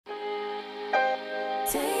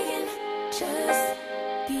taking, just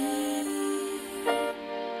be.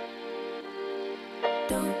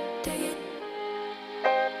 Don't take it.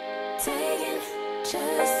 Taking,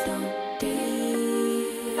 just don't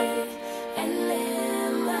be. And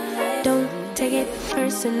live my life. Don't take it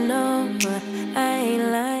personal. I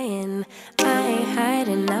ain't lying. I ain't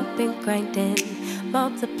hiding. I've been grinding,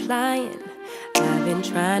 multiplying. I've been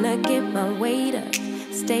trying to get my weight up,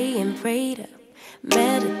 staying prayed up,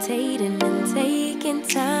 meditating and taking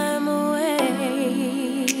time away.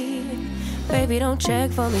 Baby, don't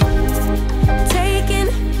check for me. Taking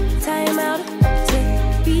time out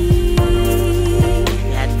to be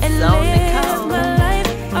and live my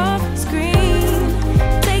life off screen.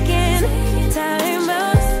 Taking time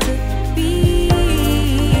out to be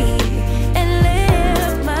and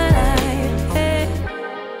live my life.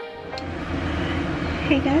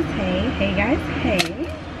 Hey guys, hey guys, hey.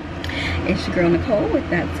 It's your girl Nicole with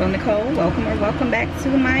That's So Nicole. Welcome or welcome back to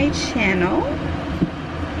my channel.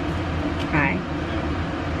 Hi.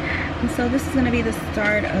 And so this is gonna be the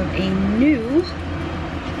start of a new,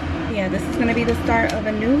 this is gonna be the start of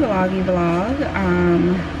a new vloggy vlog.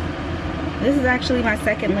 This is actually my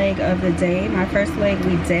second leg of the day. My first leg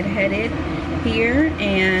we deadheaded here,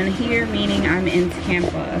 and here meaning I'm in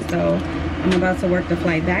Tampa. So I'm about to work the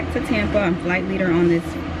flight back to Tampa. I'm flight leader on this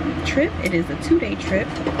trip. It is a 2-day trip.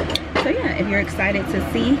 So yeah, if you're excited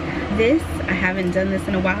to see this, I haven't done this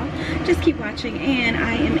in a while, just keep watching. And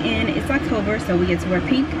I am in, it's October, so we get to wear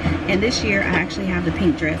pink, and this year I actually have the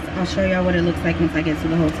pink dress. I'll show y'all what it looks like once I get to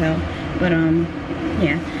the hotel. But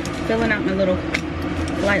yeah, filling out my little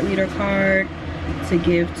flight leader card to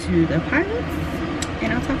give to the pilots,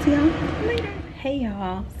 and I'll talk to y'all later. Hey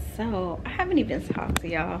y'all, so I haven't even talked to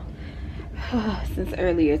y'all since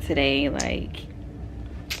earlier today. Like,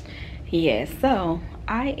 yeah, so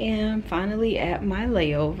I am finally at my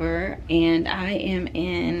layover, and I am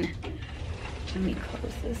in, let me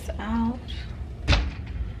close this out.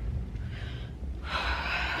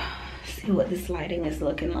 See what this lighting is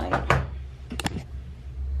looking like.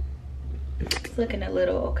 It's looking a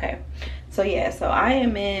little okay. So yeah, so I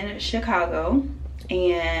am in Chicago,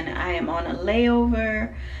 and I am on a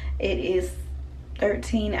layover. It is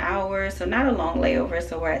 13 hours, so not a long layover.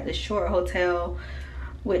 So we're at the short hotel,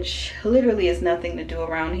 which literally is nothing to do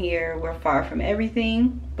around here. We're far from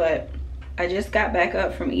everything, but I just got back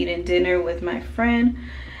up from eating dinner with my friend.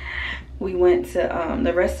 We went to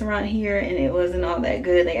the restaurant here, and it wasn't all that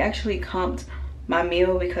good. They actually comped my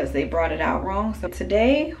meal because they brought it out wrong. So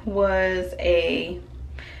today was a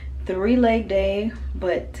 3-leg day,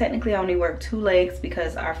 but technically I only worked 2 legs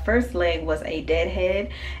because our first leg was a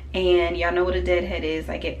deadhead, and y'all know what a deadhead is.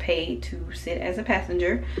 I get paid to sit as a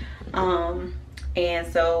passenger. And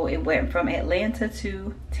so it went from Atlanta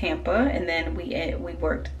to Tampa, and then we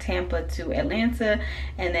worked Tampa to Atlanta,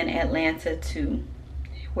 and then Atlanta to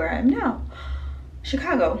where I'm now,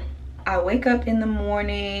 Chicago. I wake up in the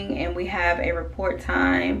morning, and we have a report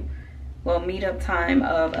time, well, meetup time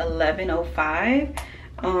of 11:05.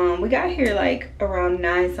 We got here like around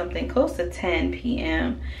 9 something, close to 10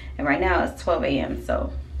 p.m. and right now it's 12 a.m.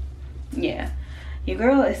 so yeah, your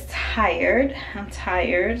girl is tired. I'm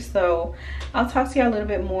tired, so I'll talk to y'all a little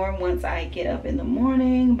bit more once I get up in the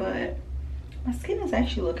morning. But my skin is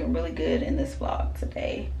actually looking really good in this vlog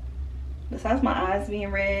today, besides my eyes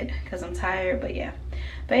being red because I'm tired. But yeah,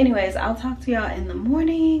 but anyways, I'll talk to y'all in the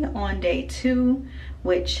morning on day 2,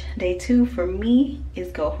 which day 2 for me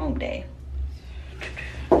is go home day.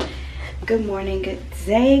 Good morning, good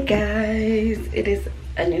day guys. It is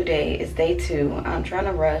a new day. It's day 2. I'm trying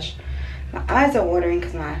to rush. My eyes are watering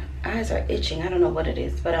because my eyes are itching. I don't know what it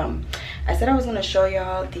is, but I said I was going to show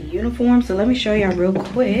y'all the uniform, so let me show y'all real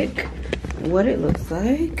quick what it looks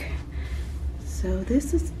like. So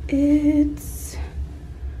this is it,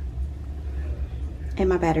 and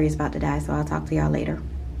my battery is about to die, so I'll talk to y'all later.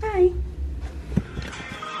 Bye.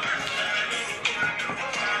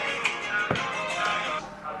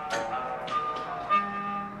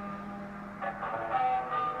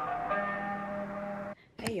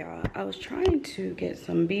 I was trying to get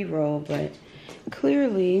some B-roll, but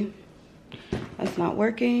clearly that's not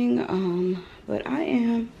working. But I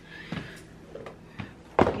am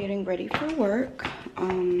getting ready for work.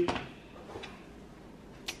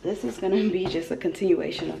 This is gonna be just a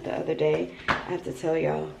continuation of the other day. I have to tell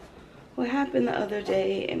y'all what happened the other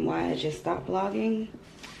day and why I just stopped vlogging.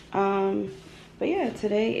 But yeah,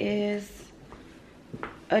 today is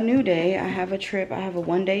a new day. I have a trip. I have a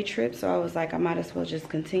 1-day trip, so I was like, I might as well just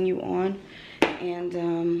continue on.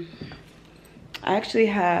 And I actually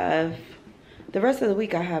have the rest of the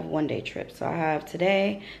week. I have 1-day trips. So I have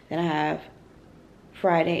today, then I have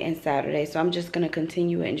Friday, and Saturday. So I'm just gonna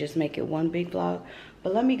continue it and just make it one big vlog.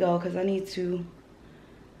 But let me go because I need to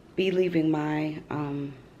be leaving my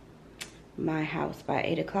my house by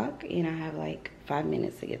 8 o'clock, and I have like 5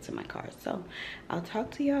 minutes to get to my car. So I'll talk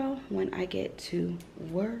to y'all when I get to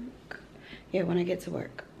work. Yeah, when I get to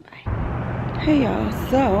work. Bye. Hey y'all,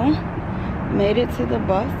 so made it to the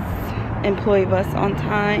bus, employee bus on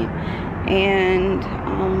time, and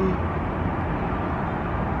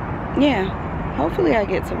yeah, hopefully I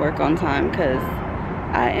get to work on time because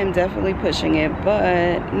I am definitely pushing it.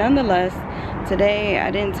 But nonetheless, today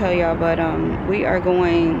I didn't tell y'all, but we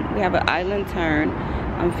have an island turn.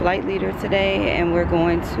 I'm flight leader today, and we're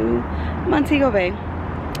going to Montego Bay.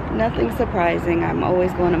 Nothing surprising, I'm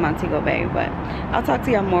always going to Montego Bay, but I'll talk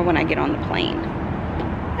to y'all more when I get on the plane.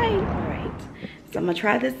 Hey. Alright, so I'm gonna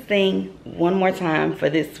try this thing one more time for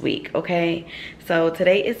this week, okay? So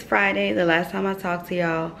today is Friday. The last time I talked to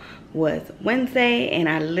y'all was Wednesday, and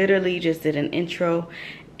I literally just did an intro,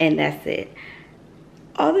 and that's it.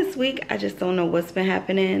 All this week, I just don't know what's been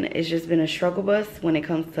happening. It's just been a struggle bus when it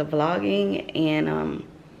comes to vlogging, and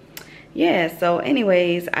yeah, so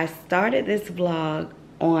anyways, I started this vlog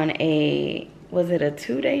on was it a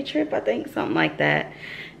 2-day trip, I think, something like that.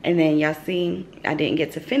 And then y'all see I didn't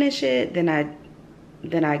get to finish it. Then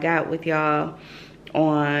I got with y'all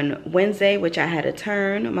on Wednesday, which I had a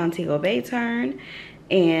turn, Montego Bay turn,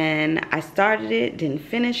 and I started it, didn't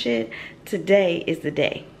finish it. Today is the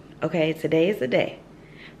day, okay? Today is the day.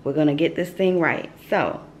 We're gonna get this thing right.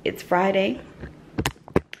 So it's Friday.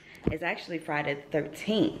 It's actually Friday the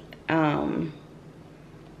 13th.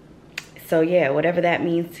 So yeah, whatever that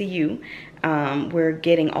means to you, we're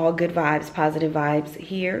getting all good vibes, positive vibes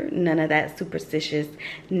here. None of that superstitious,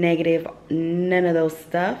 negative, none of those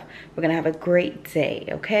stuff. We're gonna have a great day,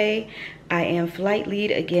 okay? I am flight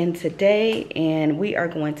lead again today, and we are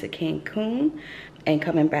going to Cancun and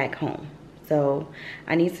coming back home. So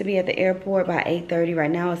I need to be at the airport by 8:30. Right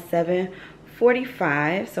now it's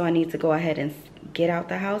 7:45, so I need to go ahead and get out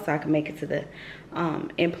the house so I can make it to the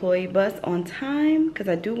employee bus on time, because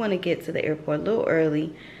I do want to get to the airport a little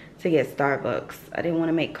early to get Starbucks. I didn't want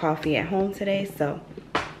to make coffee at home today, so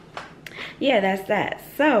yeah, that's that.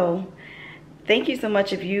 So thank you so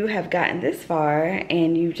much if you have gotten this far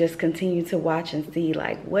and you just continue to watch and see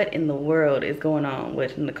like what in the world is going on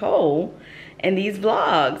with Nicole and these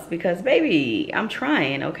vlogs, because baby, I'm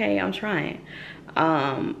trying, okay? I'm trying.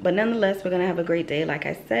 But nonetheless, we're gonna have a great day like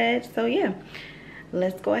I said. So yeah,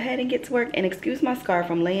 let's go ahead and get to work. And excuse my scarf,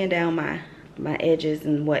 I'm laying down my edges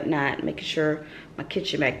and whatnot, making sure my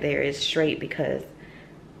kitchen back there is straight, because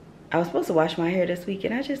I was supposed to wash my hair this week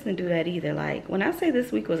and I just didn't do that either. Like, when I say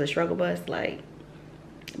this week was a struggle bus, like,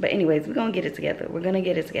 but anyways, we're gonna get it together. We're gonna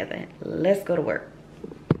get it together. Let's go to work.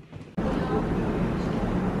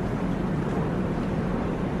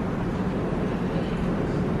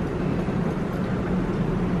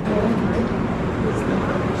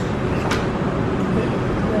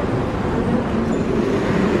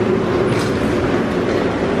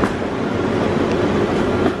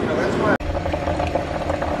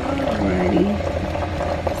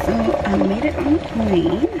 I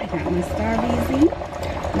got my Starbucks.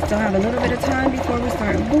 We still have a little bit of time before we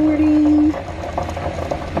start boarding.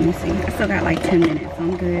 Let me see. I still got like 10 minutes. So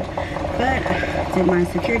I'm good. But I did my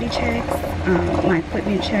security checks, my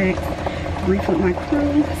equipment checks, briefed with my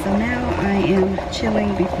crew. So now I am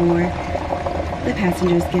chilling before the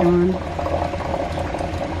passengers get on.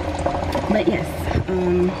 But yes,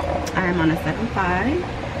 I am on a 7-5.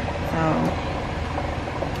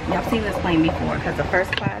 So y'all seen this plane before, because the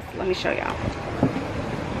first class, let me show y'all.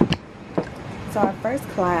 So our first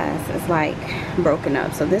class is like broken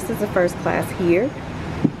up. So this is the first class here,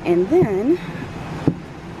 and then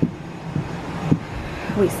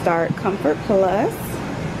we start Comfort Plus,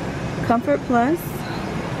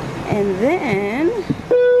 and then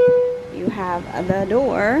you have the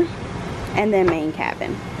door, and then main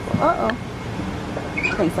cabin. Uh-oh,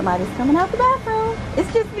 I think somebody's coming out the bathroom.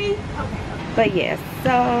 It's just me. Okay. But yes,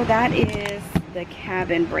 so that is the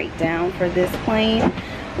cabin breakdown for this plane.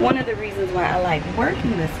 One of the reasons why I like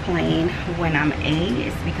working this plane when I'm A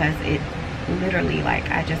is because it literally, like,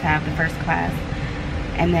 I just have the first class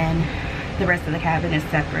and then the rest of the cabin is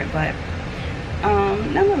separate. But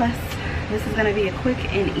nonetheless, this is going to be a quick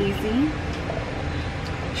and easy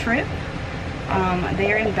trip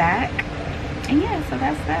there and back. And yeah, so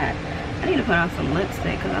that's that. I need to put on some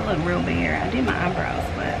lipstick because I look real bare. I did my eyebrows,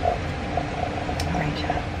 but all right,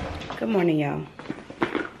 y'all. Good morning, y'all.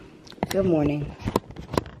 Good morning.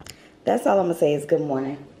 That's all I'm gonna say is good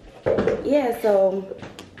morning. Yeah, so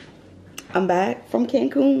I'm back from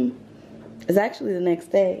Cancun. It's actually the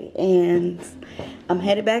next day, and I'm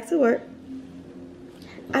headed back to work.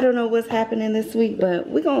 I don't know what's happening this week, but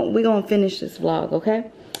we're gonna finish this vlog, okay?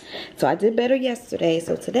 So I did better yesterday,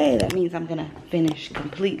 so today that means I'm gonna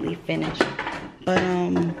completely finish. But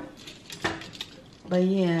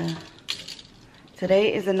yeah,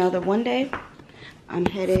 today is another one day. I'm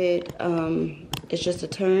headed, it's just a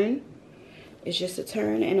turn. It's just a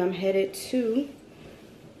turn, and I'm headed to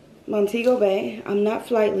Montego Bay. I'm not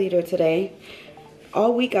flight leader today.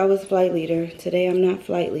 All week I was flight leader. Today I'm not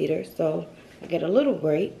flight leader, so I get a little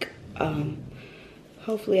break.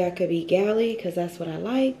 Hopefully I could be galley, because that's what I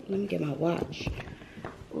like. Let me get my watch.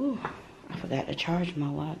 Ooh, I forgot to charge my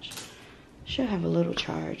watch. Should have a little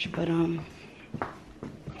charge, but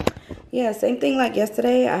yeah, same thing like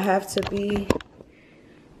yesterday. I have to be,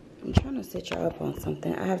 I'm trying to set you up on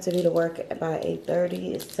something. I have to be to work by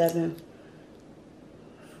 8:30. It's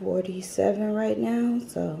 7:47 right now,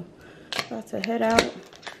 so about to head out.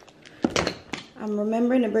 I'm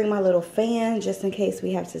remembering to bring my little fan just in case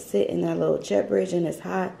we have to sit in that little jet bridge and it's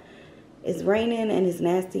hot. It's raining and it's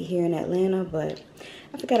nasty here in Atlanta, but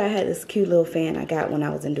I forgot I had this cute little fan I got when I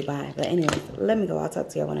was in Dubai. But anyways, let me go. I'll talk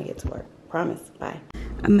to y'all when I get to work. Promise. Bye.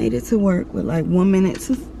 I made it to work with like 1 minute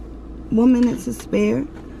to spare.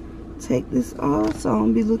 Take this off so I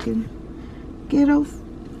don't be looking ghetto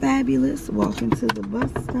fabulous walking to the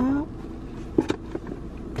bus stop.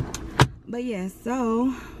 But yeah,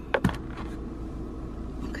 so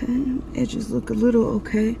okay, edges look a little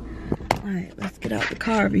okay. All right, let's get out the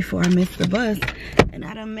car before I miss the bus. And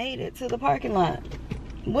I done made it to the parking lot.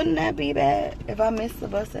 Wouldn't that be bad if I miss the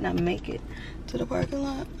bus and I make it to the parking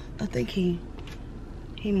lot? I think he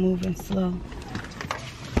moving slow.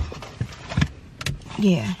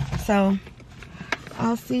 Yeah, so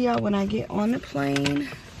I'll see y'all when I get on the plane.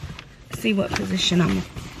 See what position I'm gonna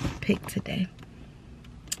pick today.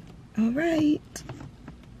 All right.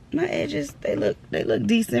 My edges, they look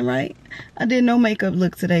decent, right? I did no makeup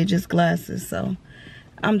look today, just glasses, so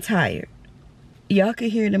I'm tired. Y'all can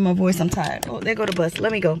hear it in my voice, I'm tired. Oh, there go the bus.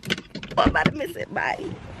 Let me go. Oh, I'm about to miss it. Bye.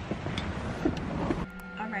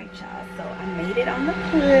 All right, y'all. So I made it on the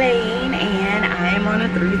plane, and I am on a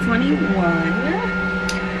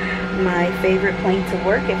 321. My favorite plane to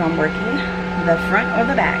work if I'm working the front or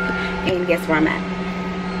the back. And guess where I'm at?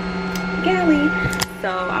 Galley. So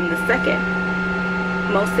I'm the second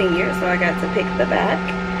most senior, so I got to pick the back,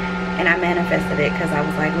 and I manifested it because I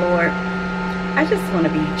was like, Lord, I just want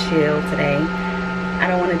to be chill today. I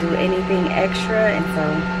don't want to do anything extra, and so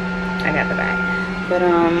I got the back. But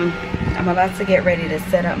I'm about to get ready to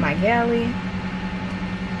set up my galley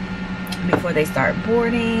before they start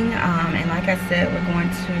boarding. And like I said, we're going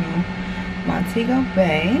to Montego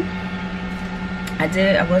Bay. I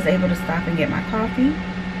was able to stop and get my coffee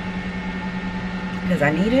because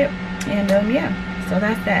I need it, and yeah. So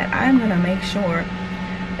that's that. I'm gonna make sure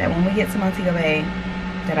that when we get to Montego Bay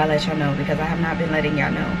that I let y'all know, because I have not been letting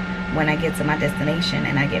y'all know when I get to my destination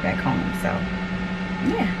and I get back home. So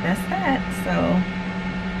yeah, that's that. So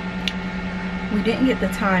we didn't get the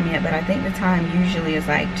time yet, but I think the time usually is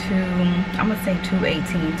like I'm gonna say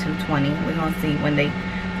 2:18, 2:20. We're gonna see when they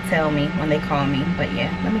tell me, when they call me. But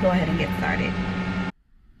yeah, let me go ahead and get started.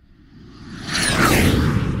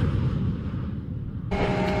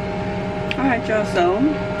 Alright, y'all, so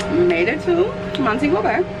we made it to Montego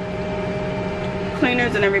Bay.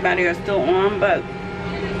 Cleaners and everybody are still on, but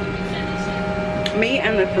me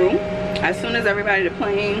and the crew, as soon as everybody to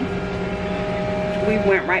plane, we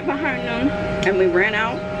went right behind them and we ran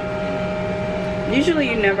out. Usually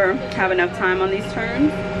you never have enough time on these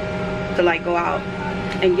turns to like go out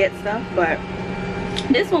and get stuff, but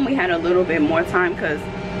this one we had a little bit more time because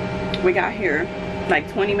we got here like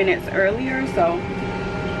 20 minutes earlier. So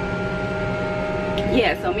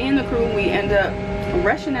yeah, so me and the crew, we end up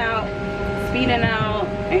rushing out, speeding out,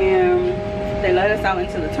 and they let us out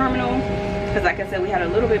into the terminal because like I said, we had a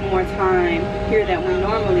little bit more time here than we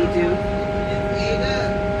normally do.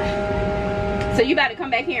 So you about to come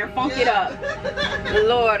back here and funk it up.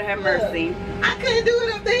 Lord have mercy. I couldn't do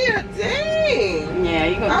it up there. Dang. Yeah,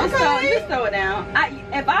 you gonna just throw it down.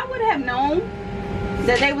 If I would have known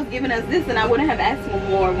that they was giving us this, and I wouldn't have asked for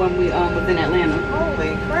more when we was in Atlanta.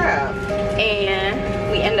 Holy crap. And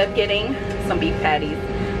we end up getting some beef patties.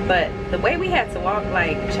 But the way we had to walk,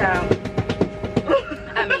 like, child,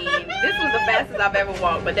 I mean, this was the fastest I've ever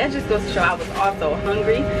walked, but that just goes to show I was also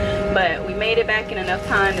hungry. But we made it back in enough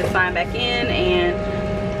time to sign back in, and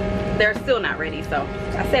they're still not ready. So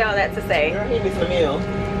I say all that to say, Girl, he needs a meal.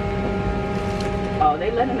 Oh, they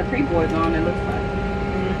letting the pre-boards on, it looks like.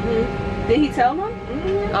 Mm-hmm. Did he tell them?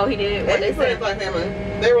 Mm-hmm. Oh, he did. What they said? Like him,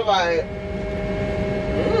 they were like,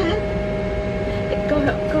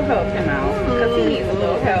 go help him out because he needs a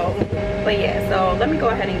little help. But yeah, so let me go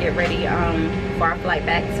ahead and get ready for our flight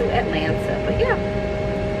back to Atlanta. But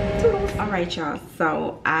yeah, toodles. All right, y'all.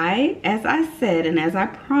 So as I said and as I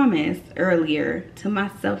promised earlier to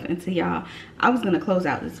myself and to y'all, I was gonna close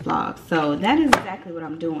out this vlog. So that is exactly what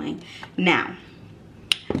I'm doing now.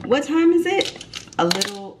 What time is it?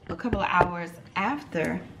 A couple of hours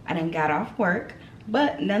after I done got off work,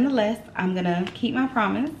 but nonetheless, I'm gonna keep my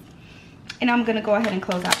promise and I'm gonna go ahead and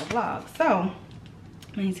close out the vlog. So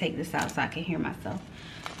let me take this out so I can hear myself.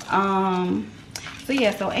 So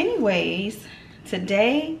yeah, so anyways,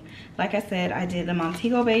 today, like I said, I did the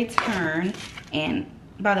Montego Bay turn, and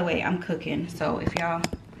by the way, I'm cooking, so if y'all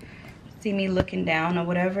see me looking down or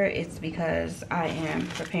whatever, it's because I am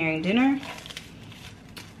preparing dinner.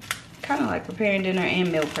 Kind of like preparing dinner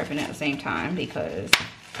and meal prepping at the same time because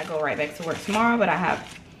I go right back to work tomorrow, but I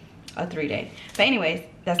have a 3-day. But anyways,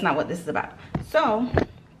 that's not what this is about. So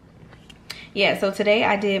yeah, so today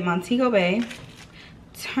I did Montego Bay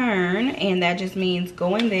turn, and that just means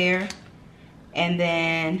going there and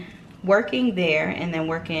then working there and then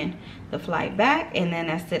working the flight back, and then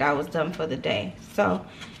that's it. I was done for the day. So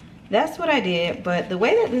that's what I did. But the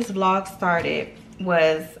way that this vlog started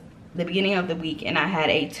was the beginning of the week, and I had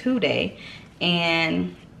a 2-day,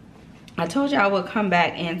 and I told y'all I would come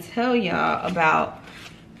back and tell y'all about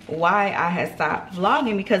why I had stopped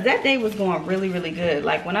vlogging, because that day was going really, really good.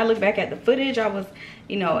 Like when I look back at the footage, I was,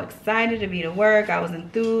 you know, excited to be to work. I was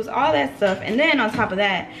enthused, all that stuff. And then on top of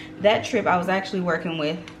that, that trip I was actually working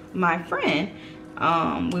with my friend.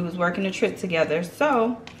 We was working a trip together.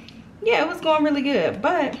 So yeah, it was going really good.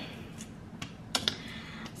 But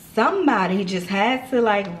somebody just had to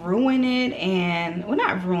like ruin it, and well,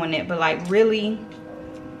 not ruin it, but like really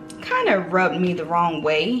kind of rubbed me the wrong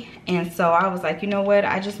way. And so I was like, you know what,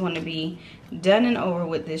 I just want to be done and over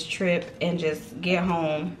with this trip and just get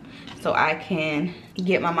home so I can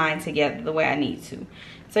get my mind together the way I need to.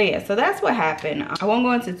 So yeah, so that's what happened. I won't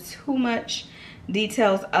go into too much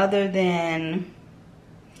details other than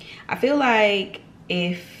I feel like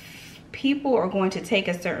if people are going to take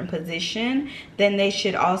a certain position, then they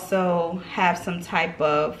should also have some type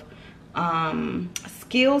of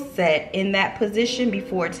skill set in that position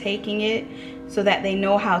before taking it, so that they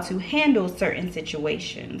know how to handle certain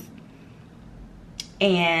situations.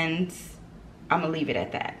 And I'm gonna leave it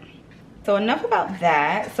at that. So enough about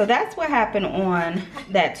that. So that's what happened on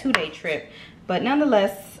that 2-day trip. But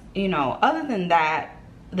nonetheless, you know, other than that,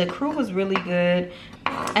 the crew was really good.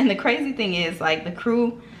 And the crazy thing is, like, the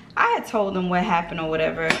crew, I had told them what happened or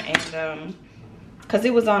whatever, and because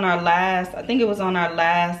it was on our last, I think it was on our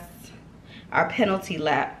penalty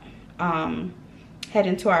lap,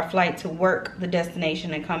 heading to our flight to work the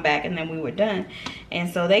destination and come back, and then we were done. And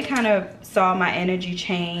so they kind of saw my energy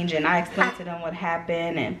change, and I explained to them what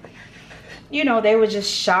happened, and you know, they were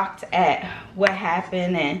just shocked at what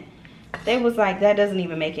happened, and they was like, that doesn't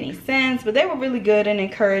even make any sense. But they were really good and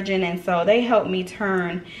encouraging, and so they helped me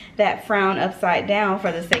turn that frown upside down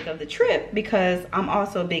for the sake of the trip, because I'm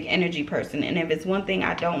also a big energy person, and if it's one thing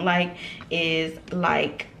I don't like is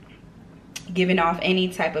like giving off any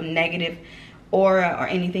type of negative aura or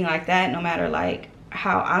anything like that. No matter like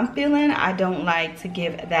how I'm feeling, I don't like to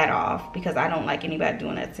give that off, because I don't like anybody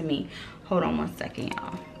doing that to me. Hold on one second,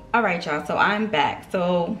 y'all. All right, y'all, so I'm back.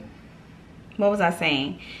 So what was I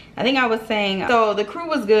saying? I think I was saying, so the crew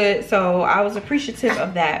was good, so I was appreciative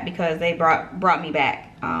of that, because they brought me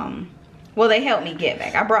back. Well, they helped me get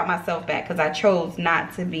back. I brought myself back because I chose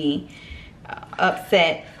not to be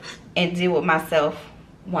upset and deal with myself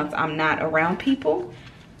once I'm not around people.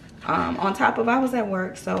 On top of, I was at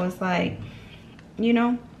work, so it's like, you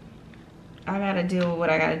know, I gotta deal with what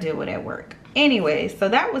I gotta deal with at work. Anyway, so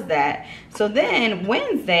that was that. So then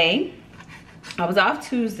Wednesday, I was off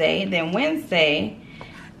Tuesday. Then Wednesday,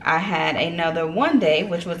 I had another 1-day,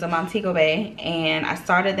 which was a Montego Bay, and I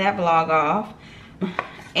started that vlog off.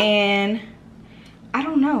 And I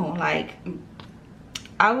don't know, like,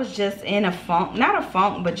 I was just in a funk, not a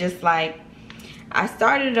funk, but just like, I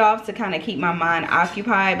started it off to kind of keep my mind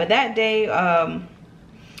occupied. But that day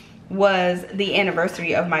was the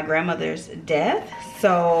anniversary of my grandmother's death.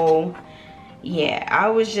 So yeah,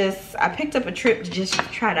 I picked up a trip to just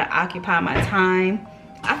try to occupy my time.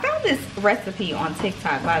 I found this recipe on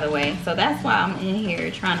TikTok, by the way, so that's why I'm in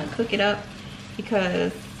here trying to cook it up,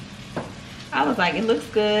 because I was like, it looks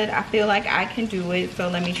good, I feel like I can do it, so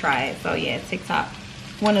let me try it. So yeah, TikTok,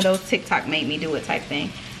 one of those TikTok made me do it type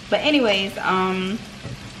thing. But anyways,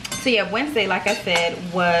 so yeah, Wednesday, like I said,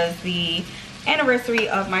 was the anniversary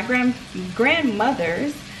of my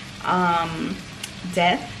grandmother's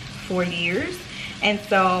death, 4 years. And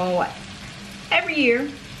so every year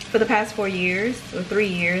for the past 4 years or 3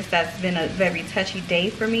 years, that's been a very touchy day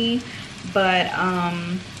for me. But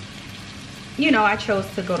you know, I chose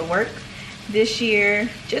to go to work this year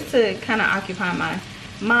just to kind of occupy my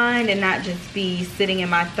mind and not just be sitting in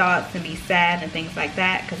my thoughts and be sad and things like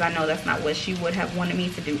that, because I know that's not what she would have wanted me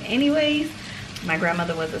to do anyways. My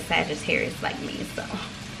grandmother was a Sagittarius like me, so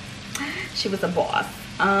she was a boss.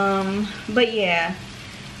 But yeah,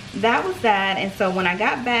 that was that. And so when I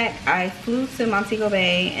got back, I flew to Montego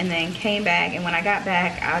Bay and then came back, and when I got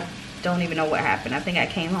back, I don't even know what happened. I think I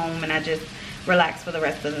came home and I just relaxed for the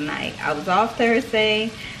rest of the night. I was off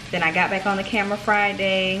Thursday, then I got back on the camera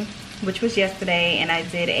Friday, which was yesterday, and I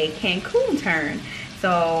did a Cancun turn.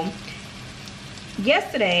 So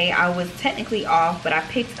yesterday I was technically off, but I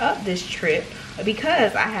picked up this trip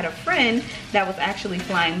because I had a friend that was actually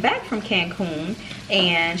flying back from Cancun,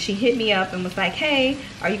 and she hit me up and was like, hey,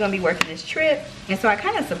 are you gonna be working this trip? And so I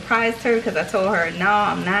kind of surprised her because I told her no,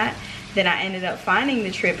 I'm not. Then I ended up finding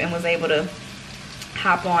the trip and was able to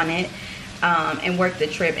hop on it and work the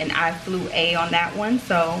trip, and I flew A on that one.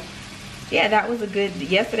 So yeah, that was a good,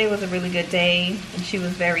 yesterday was a really good day, and she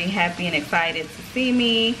was very happy and excited to see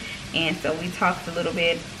me, and so we talked a little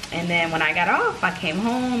bit. And then when I got off, I came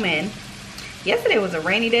home, and yesterday was a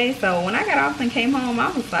rainy day, so when I got off and came home, I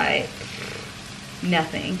was like,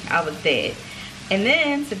 nothing. I was dead. And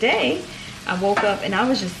then today, I woke up and I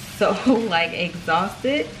was just so like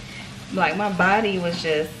exhausted. Like my body was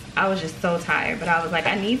just, I was just so tired, but I was like,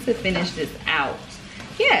 I need to finish this out.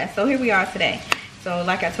 Yeah, so here we are today. So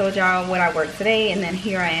like I told y'all what I worked today, and then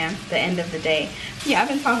here I am, the end of the day. Yeah, I've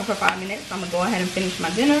been talking for 5 minutes, so I'm gonna go ahead and finish my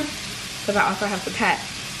dinner because I also have to pack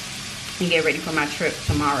and get ready for my trip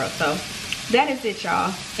tomorrow. So that is it, y'all.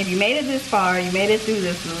 If you made it this far, you made it through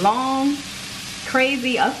this long,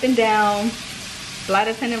 crazy, up and down flight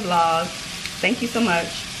attendant vlog, thank you so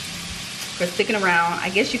much for sticking around. I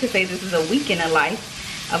guess you could say this is a week in the life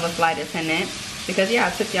of a flight attendant, because yeah,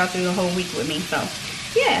 I took y'all through the whole week with me. So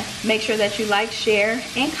yeah, make sure that you like, share,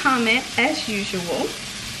 and comment as usual,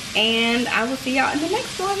 and I will see y'all in the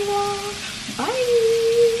next vlog.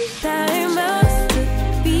 Bye.